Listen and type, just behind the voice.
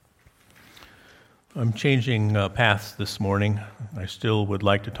I'm changing paths this morning. I still would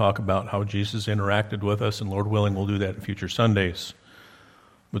like to talk about how Jesus interacted with us, and Lord willing, we'll do that in future Sundays.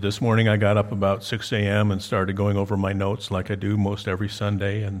 But this morning I got up about 6 a.m. and started going over my notes like I do most every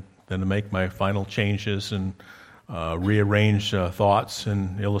Sunday, and then to make my final changes and rearrange thoughts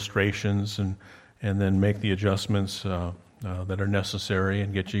and illustrations, and then make the adjustments that are necessary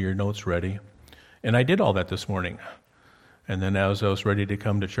and get you your notes ready. And I did all that this morning. And then as I was ready to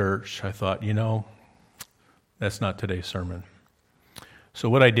come to church, I thought, that's not today's sermon. So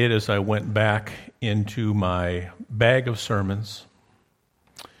what I did is I went back into my bag of sermons,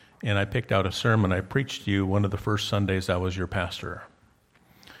 and I picked out a sermon I preached to you one of the first Sundays I was your pastor.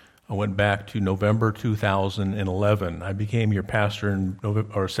 I went back to November 2011. I became your pastor in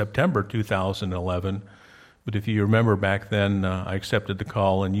September 2011. But if you remember back then, I accepted the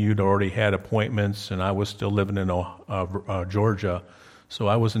call, and you'd already had appointments, and I was still living in Georgia, so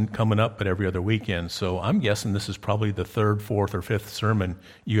I wasn't coming up but every other weekend. So I'm guessing this is probably the third, fourth, or fifth sermon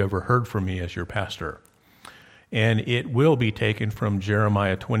you ever heard from me as your pastor. And it will be taken from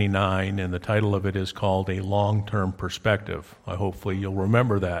Jeremiah 29, and the title of it is called A Long-Term Perspective. Hopefully you'll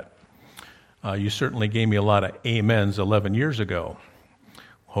remember that. You certainly gave me a lot of amens 11 years ago.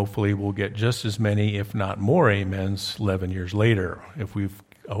 Hopefully we'll get just as many, if not more, amens 11 years later, if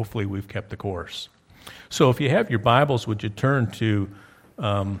hopefully we've kept the course. So if you have your Bibles, would you turn to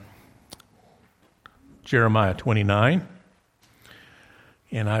Jeremiah 29?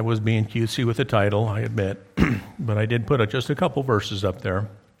 And I was being cutesy with the title, I admit, but I did put just a couple verses up there.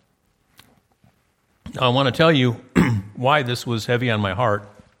 I want to tell you why this was heavy on my heart.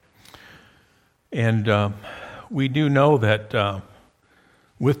 And we do know that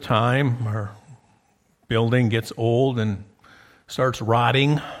with time, our building gets old and starts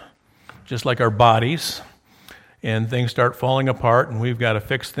rotting, just like our bodies, and things start falling apart, and we've got to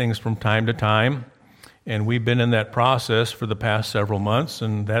fix things from time to time. And we've been in that process for the past several months,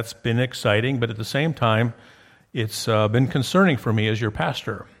 and that's been exciting, but at the same time, it's been concerning for me as your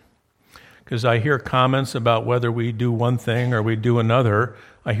pastor, because I hear comments about whether we do one thing or we do another.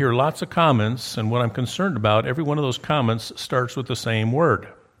 I hear lots of comments, and what I'm concerned about, every one of those comments starts with the same word.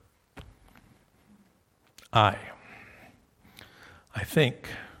 I think,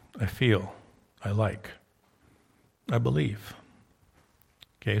 I feel, I like, I believe.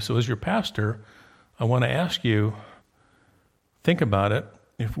 Okay, so as your pastor, I want to ask you, think about it.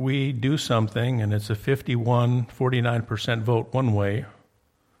 If we do something and it's a 49% vote one way,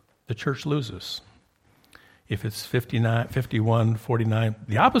 the church loses. If it's 51, 49,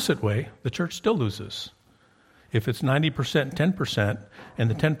 the opposite way, the church still loses. If it's 90%, 10%, and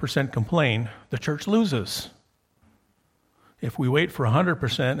the 10% complain, the church loses. If we wait for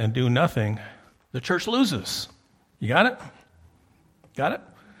 100% and do nothing, the church loses. You got it? Got it?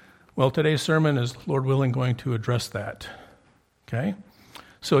 Well, today's sermon is, Lord willing, going to address that. Okay?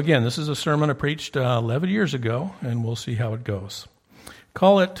 So again, this is a sermon I preached 11 years ago, and we'll see how it goes.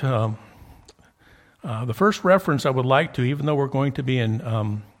 Call it, the first reference I would like to, even though we're going to be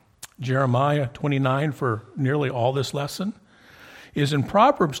in Jeremiah 29 for nearly all this lesson, is in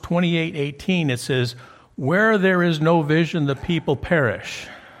Proverbs 28:18. It says, "Where there is no vision, the people perish."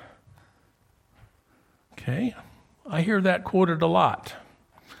 Okay? I hear that quoted a lot.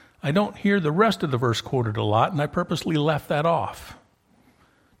 I don't hear the rest of the verse quoted a lot, and I purposely left that off.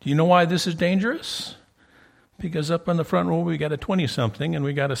 Do you know why this is dangerous? Because up on the front row, we got a 20-something, and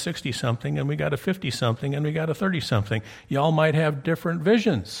we got a 60-something, and we got a 50-something, and we got a 30-something. Y'all might have different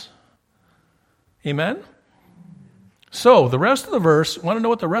visions. Amen? So, the rest of the verse, want to know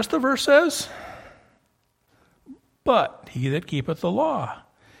what the rest of the verse says? But he that keepeth the law.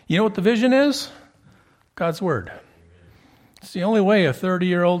 You know what the vision is? God's word. It's the only way a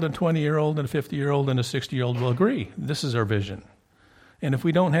 30-year-old, and 20-year-old, and a 50-year-old, and a 60-year-old will agree. This is our vision. And if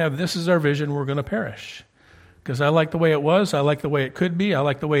we don't have this is our vision, we're going to perish. Because I like the way it was, I like the way it could be, I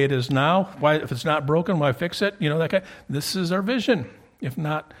like the way it is now. Why, if it's not broken, why fix it? That kind. This is our vision. If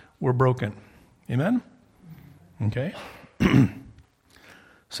not, we're broken. Amen? Okay.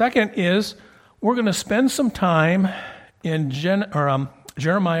 Second is, we're going to spend some time in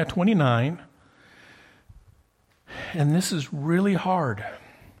Jeremiah 29, and this is really hard.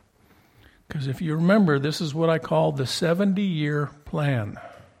 Because if you remember, this is what I call the 70-year plan.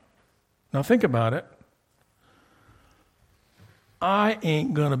 Now think about it. I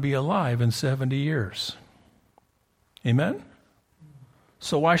ain't going to be alive in 70 years. Amen?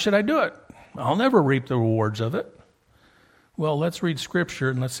 So why should I do it? I'll never reap the rewards of it. Well, let's read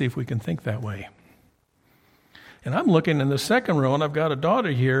Scripture and let's see if we can think that way. And I'm looking in the second row, and I've got a daughter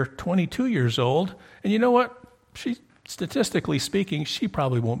here, 22 years old, and you know what? She's statistically speaking, she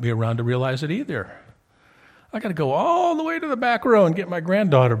probably won't be around to realize it either. I got to go all the way to the back row and get my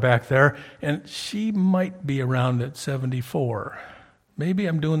granddaughter back there, and she might be around at 74. Maybe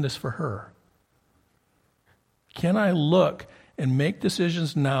I'm doing this for her. Can I look and make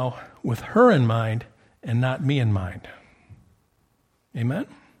decisions now with her in mind and not me in mind? Amen?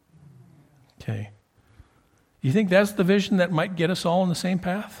 Okay. You think that's the vision that might get us all on the same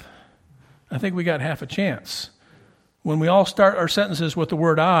path? I think we got half a chance. When we all start our sentences with the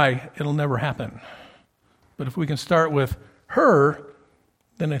word I, it'll never happen. But if we can start with her,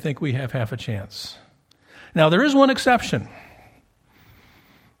 then I think we have half a chance. Now, there is one exception.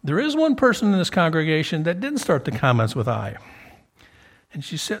 There is one person in this congregation that didn't start the comments with I. And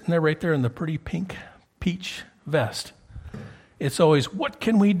she's sitting there right there in the pretty pink peach vest. It's always, what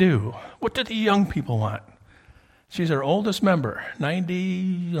can we do? What do the young people want? She's our oldest member,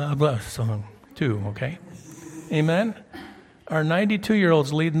 92, okay? Amen? Our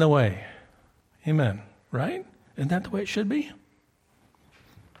 92-year-old's leading the way. Amen. Right? Isn't that the way it should be?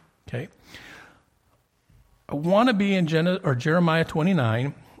 Okay. I want to be in Jeremiah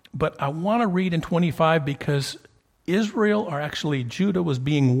 29, but I want to read in 25 because Israel, or actually Judah, was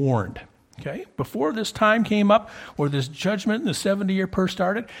being warned. Okay? Before this time came up where this judgment in the 70-year purge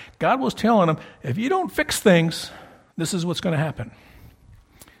started, God was telling them, if you don't fix things, this is what's going to happen.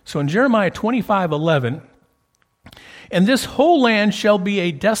 So in Jeremiah 25:11, and this whole land shall be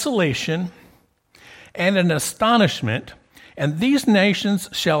a desolation and an astonishment, and these nations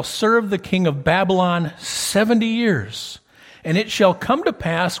shall serve the king of Babylon 70 years. And it shall come to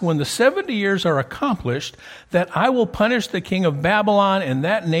pass when the 70 years are accomplished that I will punish the king of Babylon and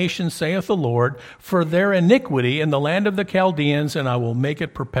that nation, saith the Lord, for their iniquity in the land of the Chaldeans, and I will make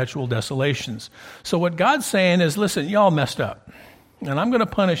it perpetual desolations. So what God's saying is, listen, y'all messed up, and I'm going to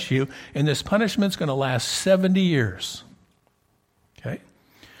punish you, and this punishment's going to last 70 years. Okay?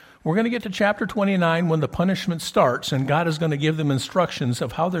 We're going to get to chapter 29 when the punishment starts, and God is going to give them instructions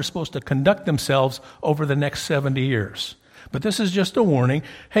of how they're supposed to conduct themselves over the next 70 years. But this is just a warning.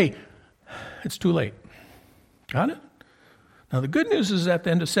 Hey, it's too late. Got it? Now, the good news is at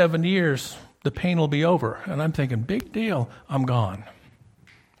the end of 70 years, the pain will be over. And I'm thinking, big deal, I'm gone.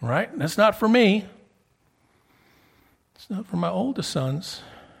 Right? That's not for me. It's not for my oldest sons.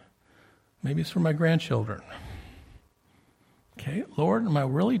 Maybe it's for my grandchildren. Okay, Lord, am I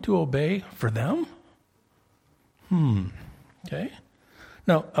really to obey for them? Okay.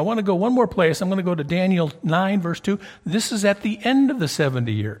 Now, I want to go one more place. I'm going to go to Daniel 9, verse 2. This is at the end of the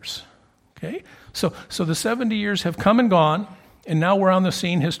 70 years. Okay? So the 70 years have come and gone, and now we're on the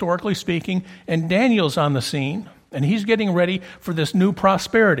scene, historically speaking, and Daniel's on the scene, and he's getting ready for this new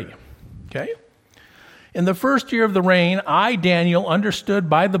prosperity. Okay? In the first year of the reign, I, Daniel, understood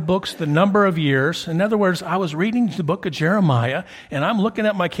by the books the number of years. In other words, I was reading the book of Jeremiah, and I'm looking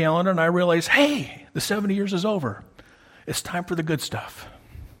at my calendar, and I realize, hey, the 70 years is over. It's time for the good stuff.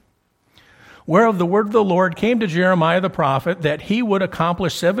 Whereof the word of the Lord came to Jeremiah the prophet that he would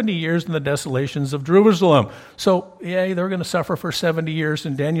accomplish 70 years in the desolations of Jerusalem. So, yeah, they're going to suffer for 70 years,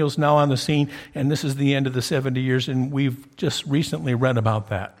 and Daniel's now on the scene, and this is the end of the 70 years, and we've just recently read about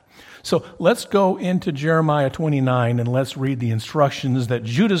that. So let's go into Jeremiah 29, and let's read the instructions that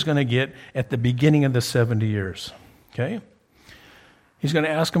Judah's going to get at the beginning of the 70 years. Okay? He's going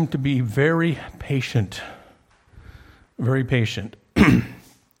to ask them to be very patient. Very patient.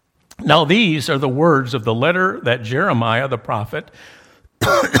 Now these are the words of the letter that Jeremiah the prophet,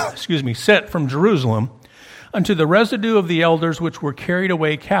 sent from Jerusalem unto the residue of the elders which were carried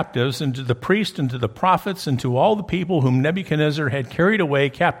away captives, and to the priests and to the prophets and to all the people whom Nebuchadnezzar had carried away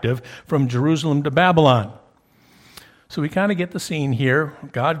captive from Jerusalem to Babylon. So we kind of get the scene here.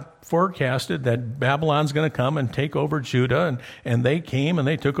 God forecasted that Babylon's going to come and take over Judah, and they came and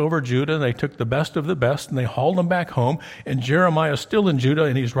they took over Judah, and they took the best of the best, and they hauled them back home, and Jeremiah's still in Judah,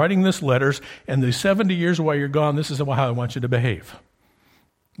 and he's writing this letters, and the 70 years while you're gone, this is how I want you to behave.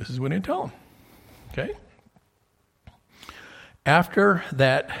 This is what he tell them. Okay? After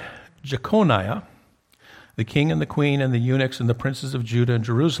that, Jeconiah, the king and the queen and the eunuchs and the princes of Judah and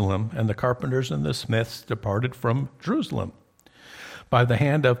Jerusalem and the carpenters and the smiths departed from Jerusalem by the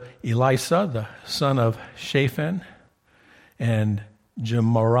hand of Elisha, the son of Shaphan, and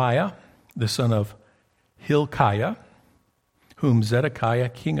Gemariah, the son of Hilkiah, whom Zedekiah,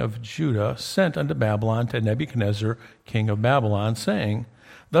 king of Judah, sent unto Babylon to Nebuchadnezzar, king of Babylon, saying,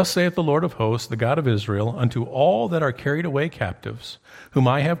 Thus saith the Lord of hosts, the God of Israel, unto all that are carried away captives, whom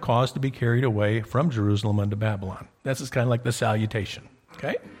I have caused to be carried away from Jerusalem unto Babylon. That's just kind of like the salutation,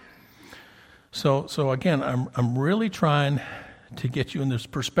 okay? So again, I'm really trying to get you in this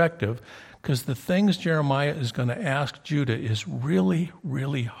perspective. Because the things Jeremiah is going to ask Judah is really,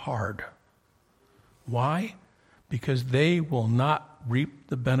 really hard. Why? Because they will not reap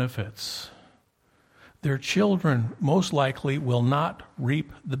the benefits. Their children most likely will not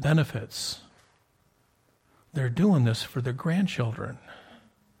reap the benefits. They're doing this for their grandchildren.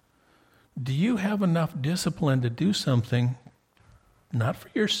 Do you have enough discipline to do something not for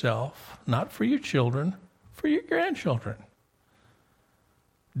yourself, not for your children, for your grandchildren?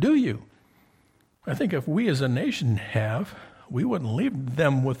 Do you? I think if we as a nation have, we wouldn't leave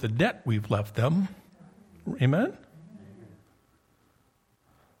them with the debt we've left them. Amen?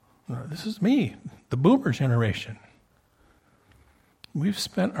 This is me, the boomer generation. We've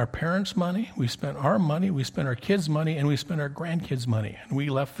spent our parents' money, we spent our money, we spent our kids' money, and we spent our grandkids' money, and we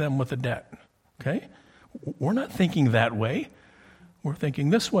left them with a debt. Okay? We're not thinking that way. We're thinking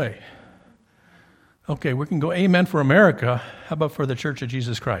this way. Okay, we can go amen for America. How about for the Church of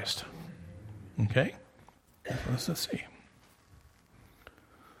Jesus Christ? Okay? Let's see.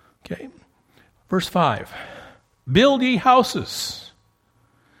 Okay. Verse 5. Build ye houses,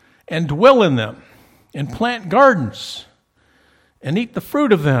 and dwell in them, and plant gardens, and eat the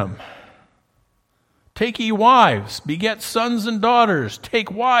fruit of them. Take ye wives, beget sons and daughters. Take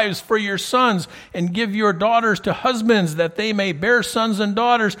wives for your sons, and give your daughters to husbands, that they may bear sons and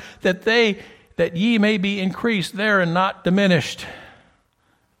daughters, that ye may be increased there and not diminished.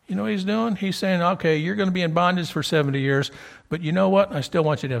 You know what he's doing? He's saying, okay, you're going to be in bondage for 70 years, but you know what? I still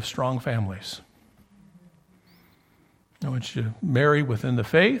want you to have strong families. I want you to marry within the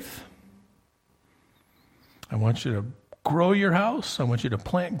faith. I want you to grow your house. I want you to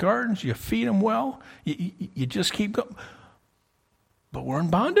plant gardens. You feed them well. You just keep going. But we're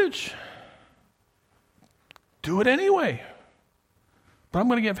in bondage. Do it anyway. But I'm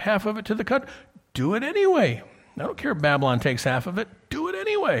going to give half of it to the country. Do it anyway. I don't care if Babylon takes half of it. Do it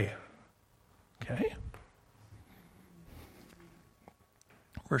anyway. Okay?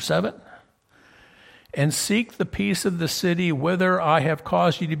 Verse 7. And seek the peace of the city whither I have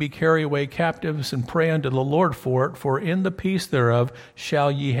caused you to be carried away captives, and pray unto the Lord for it, for in the peace thereof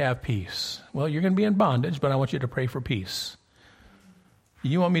shall ye have peace. Well, you're going to be in bondage, but I want you to pray for peace.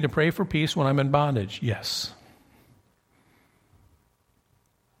 You want me to pray for peace when I'm in bondage? Yes.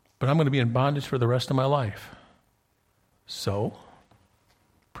 But I'm going to be in bondage for the rest of my life. So,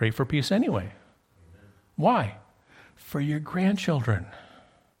 pray for peace anyway. Why? For your grandchildren.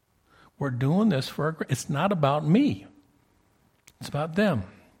 We're doing this for it's not about me. It's about them.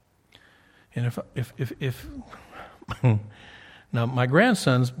 And if now my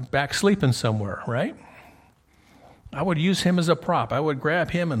grandson's back sleeping somewhere, right? I would use him as a prop. I would grab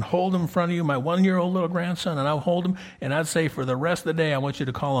him and hold him in front of you, my 1-year-old little grandson, and I would hold him, and I'd say for the rest of the day, I want you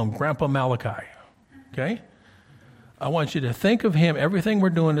to call him Grandpa Malachi. Okay? I want you to think of him. Everything we're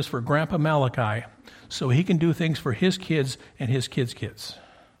doing is for Grandpa Malachi, so he can do things for his kids and his kids' kids.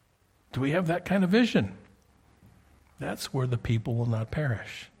 Do we have that kind of vision? That's where the people will not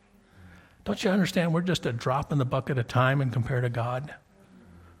perish. Don't you understand? We're just a drop in the bucket of time and compared to God.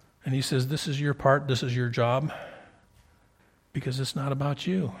 And he says, this is your part, this is your job. Because it's not about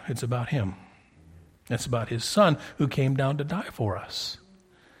you, it's about him. It's about his son who came down to die for us.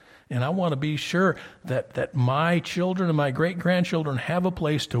 And I want to be sure that my children and my great-grandchildren have a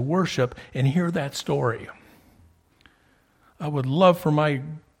place to worship and hear that story. I would love for my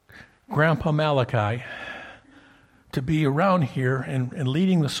Grandpa Malachi to be around here and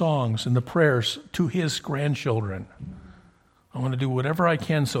leading the songs and the prayers to his grandchildren. I want to do whatever I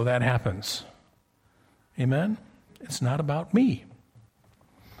can so that happens. Amen? It's not about me.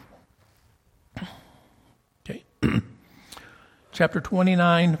 Okay. Chapter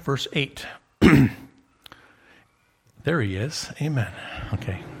 29, verse 8. There he is. Amen.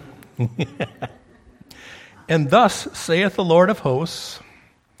 Okay. And thus saith the Lord of hosts,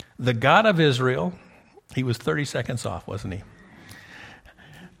 the God of Israel, he was 30 seconds off, wasn't he?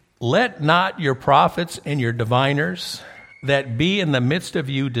 Let not your prophets and your diviners that be in the midst of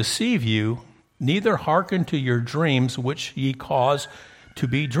you deceive you, neither hearken to your dreams which ye cause to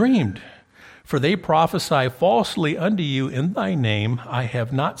be dreamed. For they prophesy falsely unto you in thy name. I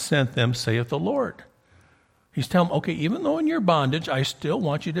have not sent them, saith the Lord. He's telling them, okay, even though in your bondage, I still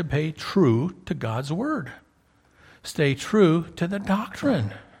want you to be true to God's word. Stay true to the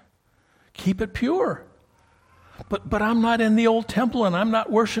doctrine. Keep it pure. But I'm not in the old temple and I'm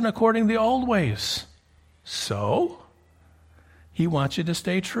not worshiping according to the old ways. So, he wants you to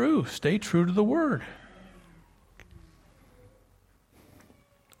stay true. Stay true to the word.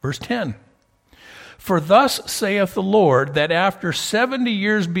 Verse 10. For thus saith the Lord, that after 70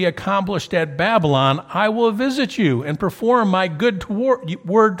 years be accomplished at Babylon, I will visit you and perform my good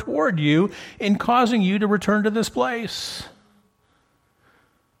word toward you in causing you to return to this place.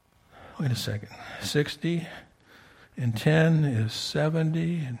 Wait a second. 60 and 10 is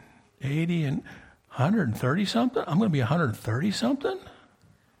 70 and 80 and 130 something? I'm going to be 130 something?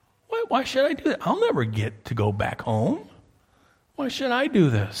 Why should I do that? I'll never get to go back home. Why should I do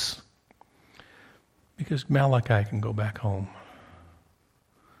this? Because Malachi can go back home.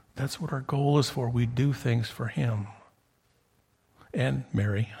 That's what our goal is for. We do things for him. And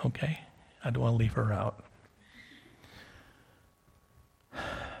Mary, okay? I don't want to leave her out.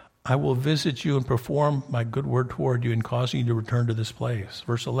 I will visit you and perform my good word toward you in causing you to return to this place.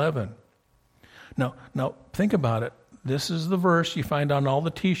 Verse 11. Now think about it. This is the verse you find on all the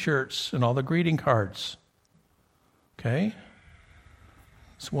T-shirts and all the greeting cards. Okay?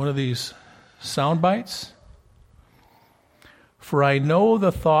 It's one of these sound bites. For I know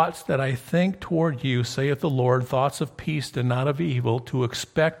the thoughts that I think toward you, saith the Lord, thoughts of peace and not of evil, to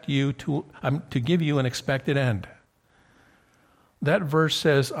give you an expected end. That verse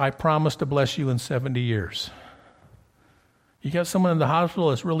says, I promise to bless you in 70 years. You got someone in the hospital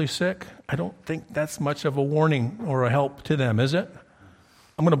that's really sick? I don't think that's much of a warning or a help to them, is it?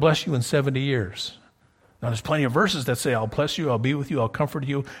 I'm going to bless you in 70 years. Now, there's plenty of verses that say, I'll bless you, I'll be with you, I'll comfort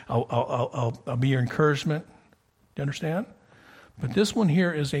you, I'll be your encouragement. Do you understand? But this one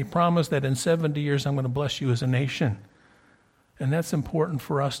here is a promise that in 70 years I'm going to bless you as a nation. And that's important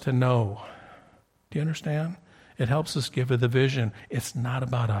for us to know. Do you understand? It helps us give it the vision. It's not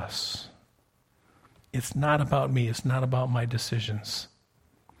about us. It's not about me. It's not about my decisions.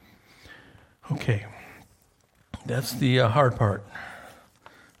 Okay. That's the hard part.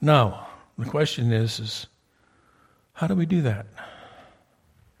 Now, the question is how do we do that?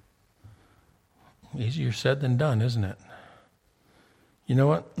 Easier said than done, isn't it? You know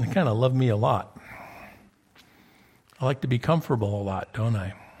what? They kind of love me a lot. I like to be comfortable a lot, don't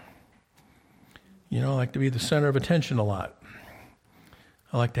I? You know, I like to be the center of attention a lot.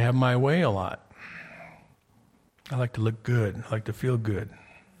 I like to have my way a lot. I like to look good. I like to feel good.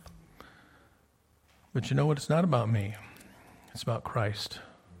 But you know what? It's not about me. It's about Christ.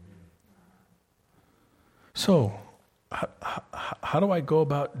 So, how do I go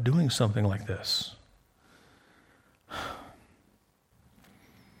about doing something like this?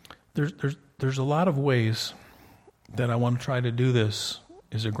 There's a lot of ways that I want to try to do this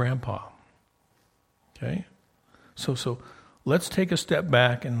as a grandpa. Okay? So let's take a step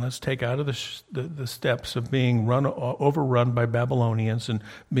back and let's take out of the steps of being overrun by Babylonians and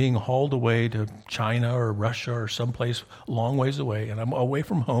being hauled away to China or Russia or someplace a long ways away. And I'm away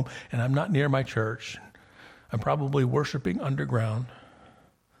from home and I'm not near my church. I'm probably worshiping underground.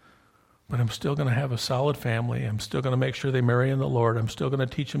 But I'm still going to have a solid family. I'm still going to make sure they marry in the Lord. I'm still going to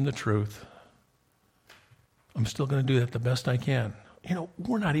teach them the truth. I'm still going to do that the best I can. You know,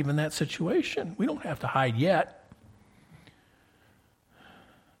 we're not even in that situation. We don't have to hide yet.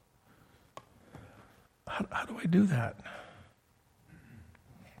 How do I do that?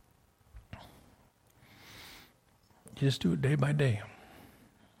 You just do it day by day.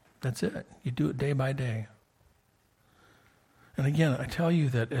 That's it. You do it day by day. And again, I tell you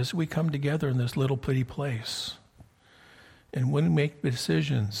that as we come together in this little bitty place, and when we make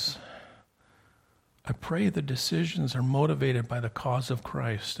decisions, I pray the decisions are motivated by the cause of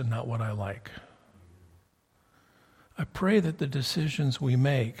Christ and not what I like. I pray that the decisions we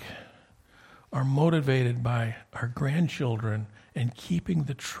make are motivated by our grandchildren and keeping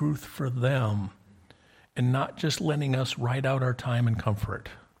the truth for them and not just letting us write out our time in comfort.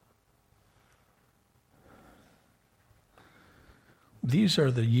 These are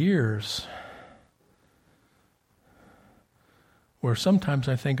the years where sometimes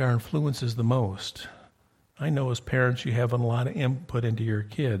I think our influence is the most. I know as parents you have a lot of input into your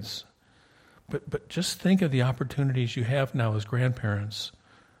kids, but just think of the opportunities you have now as grandparents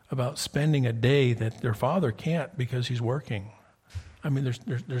about spending a day that their father can't because he's working. I mean,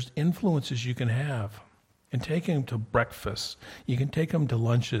 there's influences you can have. And taking them to breakfast, you can take them to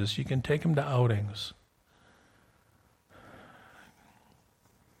lunches, you can take them to outings.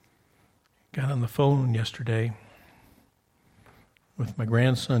 Got on the phone yesterday with my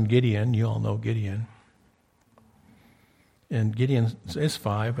grandson Gideon. You all know Gideon. And Gideon is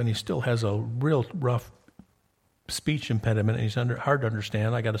 5, and he still has a real rough speech impediment. And he's hard to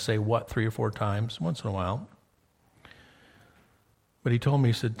understand. I got to say what 3 or 4 times once in a while. But he told me,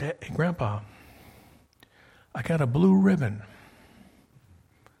 he said, "Hey, Grandpa, I got a blue ribbon."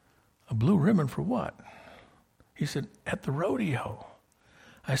 "A blue ribbon for what?" He said, "At the rodeo."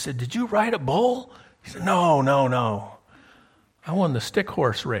 I said, "Did you ride a bull?" He said, no. I won the stick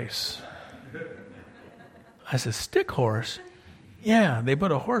horse race. I said, stick horse? Yeah, they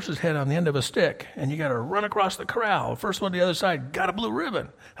put a horse's head on the end of a stick, and you got to run across the corral. First one to the other side got a blue ribbon,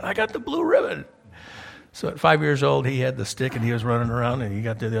 and I got the blue ribbon. So at 5 years old, he had the stick, and he was running around, and he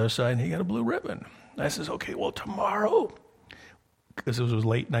got to the other side, and he got a blue ribbon. I says, okay, well, tomorrow, because it was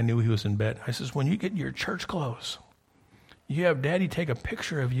late, and I knew he was in bed. I says, when you get your church clothes, you have Daddy take a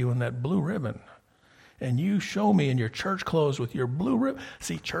picture of you in that blue ribbon, and you show me in your church clothes with your blue ribbon.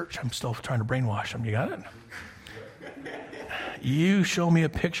 See, church, I'm still trying to brainwash them. You got it? You show me a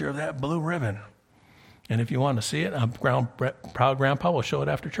picture of that blue ribbon. And if you want to see it, proud Grandpa will show it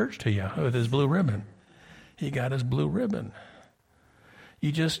after church to you with his blue ribbon. He got his blue ribbon.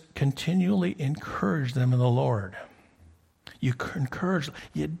 You just continually encourage them in the Lord. You encourage,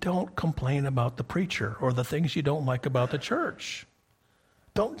 you don't complain about the preacher or the things you don't like about the church.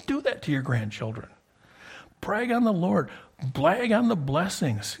 Don't do that to your grandchildren. Brag on the Lord. Brag on the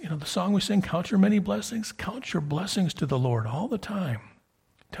blessings. You know, the song we sing, count your many blessings. Count your blessings to the Lord all the time.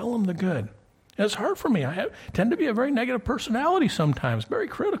 Tell him the good. And it's hard for me. I tend to be a very negative personality sometimes, very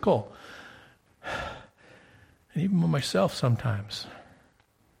critical. And even with myself sometimes.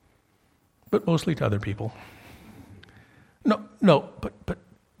 But mostly to other people. No, but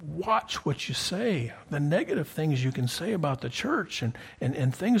watch what you say. The negative things you can say about the church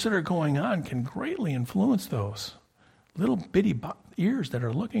and things that are going on can greatly influence those little bitty ears that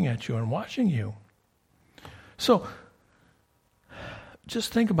are looking at you and watching you. So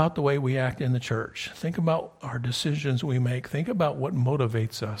just think about the way we act in the church. Think about our decisions we make. Think about what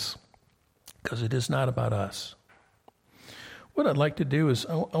motivates us, because it is not about us. What I'd like to do is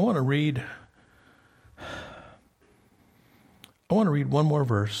I want to read one more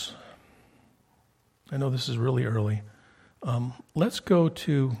verse. I know this is really early. Let's go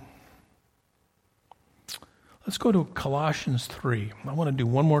to Colossians 3. I want to do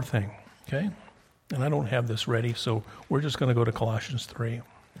one more thing, okay? And I don't have this ready, so we're just going to go to Colossians 3.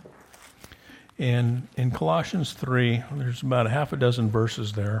 And in Colossians 3, there's about a half a dozen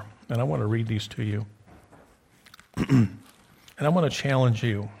verses there, and I want to read these to you. And I want to challenge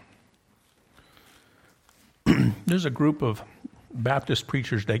you. There's a group of Baptist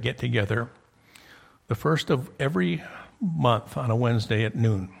preachers that get together the first of every month on a Wednesday at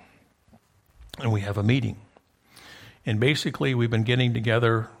noon. And we have a meeting. And basically we've been getting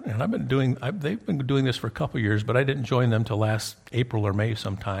together, and they've been doing this for a couple of years, but I didn't join them till last April or May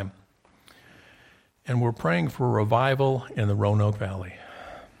sometime. And we're praying for revival in the Roanoke Valley.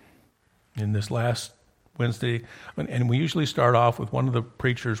 In this last Wednesday, and we usually start off with one of the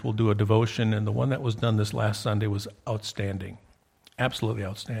preachers will do a devotion, and the one that was done this last Sunday was outstanding, absolutely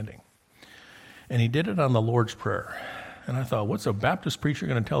outstanding. And he did it on the Lord's Prayer. And I thought, what's a Baptist preacher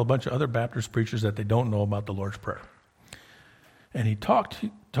going to tell a bunch of other Baptist preachers that they don't know about the Lord's Prayer? And he talked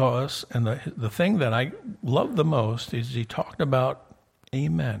to us, and the thing that I love the most is he talked about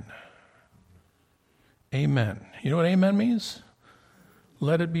amen. Amen. You know what amen means?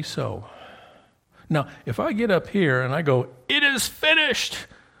 Let it be so. Now, if I get up here and I go, it is finished,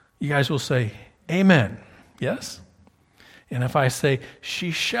 you guys will say, amen. Yes? And if I say,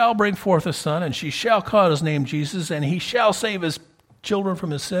 she shall bring forth a son, and she shall call his name Jesus, and he shall save his children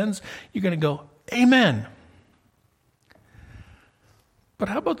from his sins, you're going to go, amen. But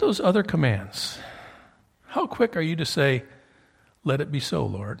how about those other commands? How quick are you to say, let it be so,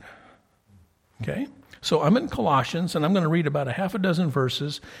 Lord? Okay? So I'm in Colossians, and I'm going to read about a half a dozen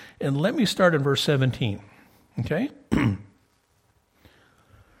verses, and let me start in verse 17, okay?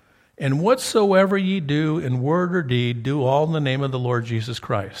 And whatsoever ye do in word or deed, do all in the name of the Lord Jesus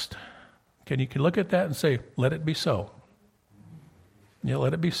Christ. You can look at that and say, let it be so. Yeah,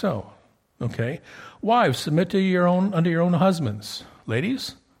 let it be so, okay? Wives, submit to unto your own husbands.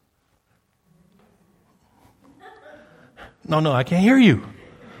 Ladies? No, I can't hear you.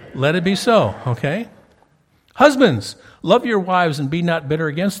 Let it be so, okay? Husbands, love your wives and be not bitter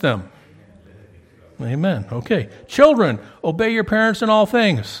against them. Amen. Okay. Children, obey your parents in all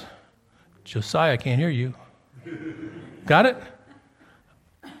things. Josiah, I can't hear you. Got it?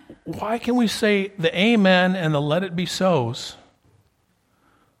 Why can we say the amen and the let it be so's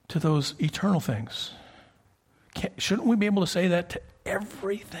to those eternal things? Shouldn't we be able to say that to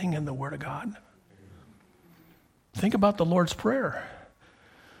everything in the Word of God? Think about the Lord's Prayer.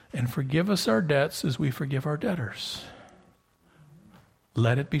 And forgive us our debts as we forgive our debtors.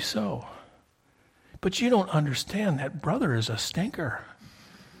 Let it be so. But you don't understand that brother is a stinker.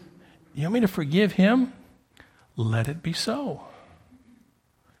 You want me to forgive him? Let it be so.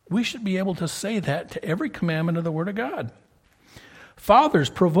 We should be able to say that to every commandment of the Word of God. Fathers,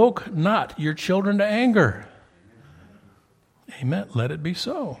 provoke not your children to anger. Amen. Let it be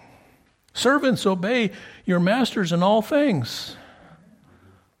so. Servants, obey your masters in all things.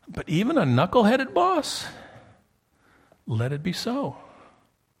 But even a knuckleheaded boss, let it be so.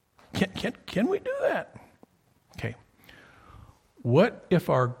 Can we do that? Okay. What if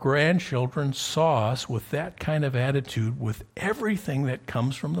our grandchildren saw us with that kind of attitude with everything that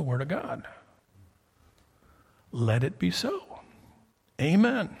comes from the Word of God? Let it be so.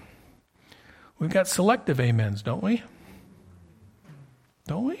 Amen. We've got selective amens, don't we?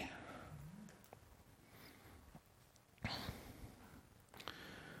 Don't we?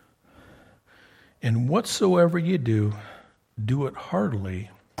 And whatsoever you do, do it heartily,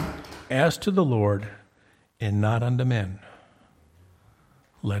 as to the Lord, and not unto men.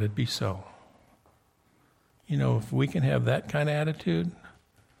 Let it be so. You know, if we can have that kind of attitude,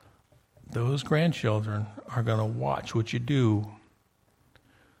 those grandchildren are going to watch what you do.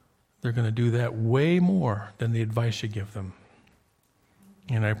 They're going to do that way more than the advice you give them.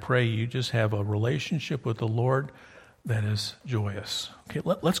 And I pray you just have a relationship with the Lord that is joyous. Okay,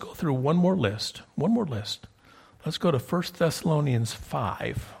 let's go through one more list. Let's go to 1 Thessalonians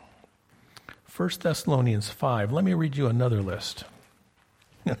 5. 1 Thessalonians 5. Let me read you another list.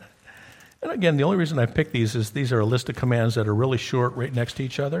 And again, the only reason I picked these is these are a list of commands that are really short, right next to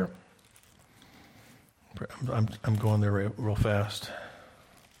each other. I'm going there real fast.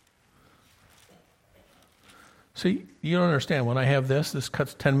 See, you don't understand. When I have this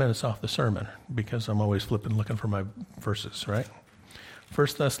cuts 10 minutes off the sermon because I'm always flipping, looking for my verses, right? 1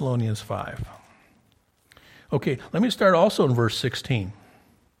 Thessalonians 5. Okay, let me start also in verse 16.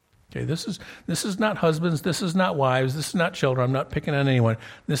 Okay, this is not husbands, this is not wives, this is not children. I'm not picking on anyone.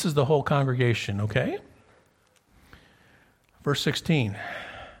 This is the whole congregation, okay? Verse 16.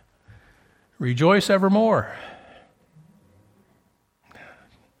 Rejoice evermore.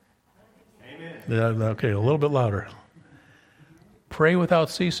 Amen. Okay, a little bit louder. Pray without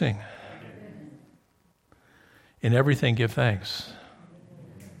ceasing. In everything give thanks.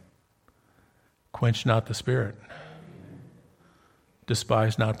 Quench not the spirit.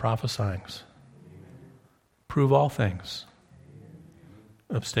 Despise not prophesying. Prove all things.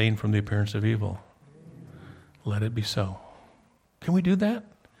 Abstain from the appearance of evil. Let it be so. Can we do that?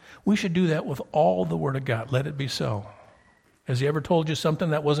 We should do that with all the Word of God. Let it be so. Has He ever told you something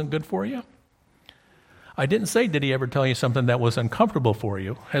that wasn't good for you? I didn't say, did He ever tell you something that was uncomfortable for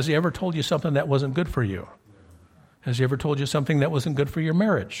you? Has He ever told you something that wasn't good for you? Has He ever told you something that wasn't good for your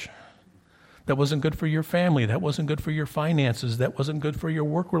marriage? That wasn't good for your family? That wasn't good for your finances? That wasn't good for your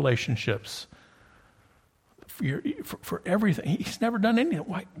work relationships? For everything. He's never done anything.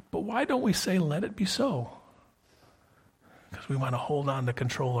 Why don't we say, let it be so? Because we want to hold on to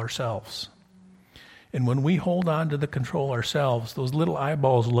control ourselves. And when we hold on to the control ourselves, those little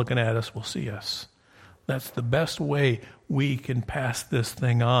eyeballs looking at us will see us. That's the best way we can pass this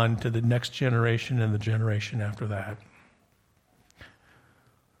thing on to the next generation and the generation after that.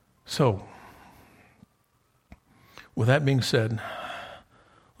 So, with that being said,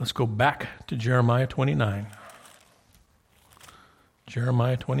 let's go back to Jeremiah 29.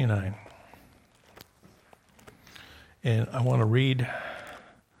 Jeremiah 29. And I want to read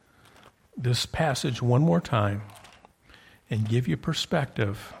this passage one more time and give you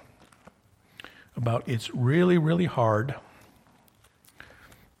perspective about it's really, really hard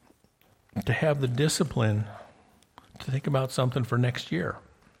to have the discipline to think about something for next year.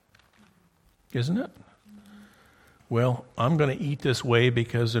 Isn't it? Well, I'm going to eat this way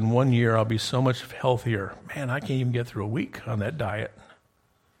because in 1 year I'll be so much healthier. Man, I can't even get through a week on that diet.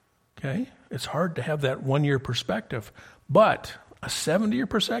 Okay? It's hard to have that 1 year perspective. But a 70-year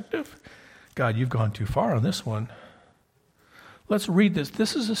perspective? God, you've gone too far on this one. Let's read this.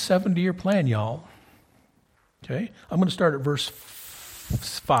 This is a 70-year plan, y'all. Okay? I'm going to start at verse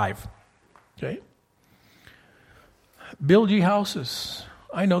 5. Okay? Build ye houses.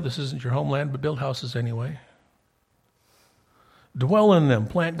 I know this isn't your homeland, but build houses anyway. Dwell in them,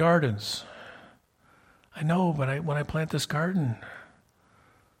 plant gardens. I know, but when I plant this garden,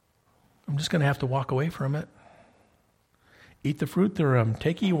 I'm just going to have to walk away from it. Eat the fruit thereof.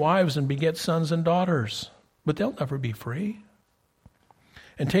 Take ye wives and beget sons and daughters, but they'll never be free.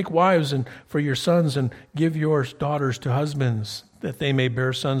 And take wives and for your sons and give your daughters to husbands, that they may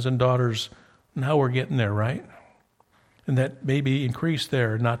bear sons and daughters. Now we're getting there, right? And that may be increased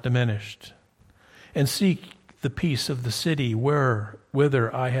there, not diminished. And seek the peace of the city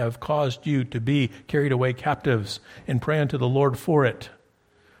whither I have caused you to be carried away captives, and pray unto the Lord for it.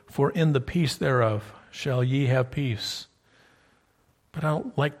 For in the peace thereof shall ye have peace. But I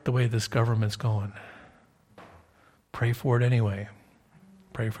don't like the way this government's going. Pray for it anyway.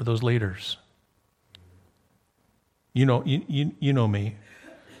 Pray for those leaders. You know me.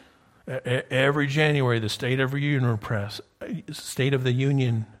 Every January, the State of the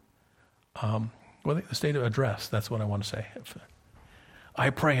Union the State of Address, that's what I want to say. I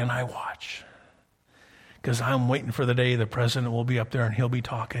pray and I watch. Because I'm waiting for the day the president will be up there and he'll be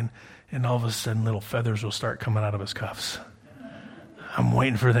talking, and all of a sudden little feathers will start coming out of his cuffs. I'm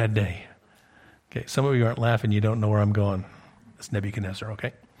waiting for that day. Okay, some of you aren't laughing. You don't know where I'm going. It's Nebuchadnezzar,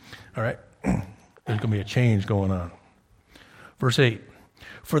 okay? All right. There's going to be a change going on. Verse 8.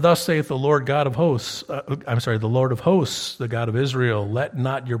 For thus saith the Lord God of hosts, the Lord of hosts, the God of Israel, let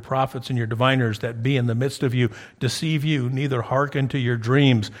not your prophets and your diviners that be in the midst of you deceive you, neither hearken to your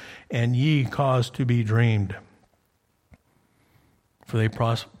dreams, and ye cause to be dreamed. For they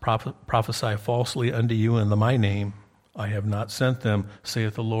prophesy falsely unto you in my name. I have not sent them,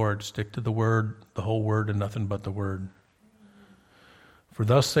 saith the Lord. Stick to the word, the whole word, and nothing but the word. For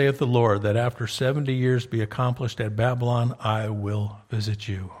thus saith the Lord, that after 70 years be accomplished at Babylon, I will visit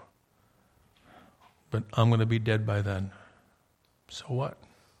you. But I'm going to be dead by then. So what?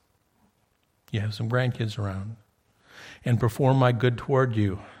 You have some grandkids around. And perform my good toward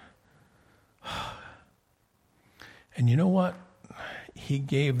you. And you know what? He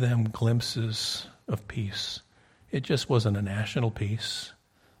gave them glimpses of peace. It just wasn't a national peace,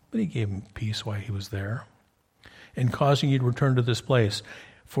 but he gave them peace while he was there. And causing you to return to this place.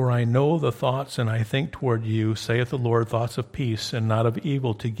 For I know the thoughts and I think toward you, saith the Lord, thoughts of peace and not of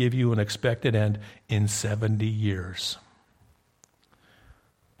evil, to give you an expected end in 70 years.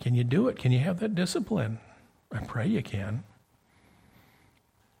 Can you do it? Can you have that discipline? I pray you can.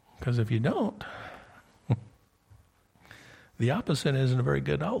 Because if you don't, the opposite isn't a very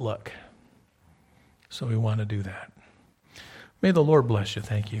good outlook. So we want to do that. May the Lord bless you.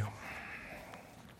 Thank you.